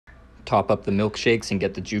Top up the milkshakes and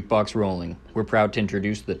get the jukebox rolling. We're proud to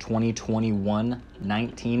introduce the 2021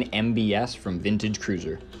 19 MBS from Vintage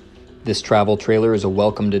Cruiser. This travel trailer is a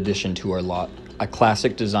welcomed addition to our lot. A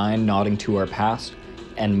classic design nodding to our past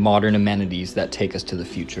and modern amenities that take us to the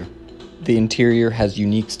future. The interior has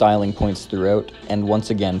unique styling points throughout and once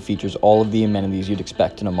again features all of the amenities you'd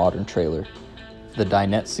expect in a modern trailer. The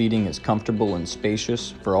dinette seating is comfortable and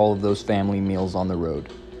spacious for all of those family meals on the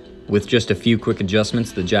road. With just a few quick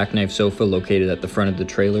adjustments, the jackknife sofa located at the front of the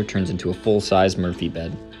trailer turns into a full-size Murphy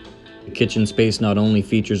bed. The kitchen space not only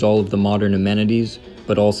features all of the modern amenities,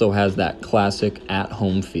 but also has that classic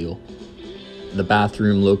at-home feel. The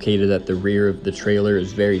bathroom located at the rear of the trailer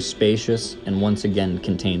is very spacious and once again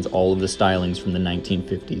contains all of the stylings from the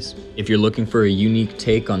 1950s. If you're looking for a unique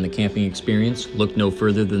take on the camping experience, look no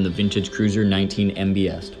further than the Vintage Cruiser 19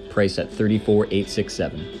 MBS, priced at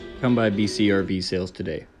 $34,867. Come by BC RV Sales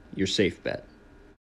today. Your safe bet.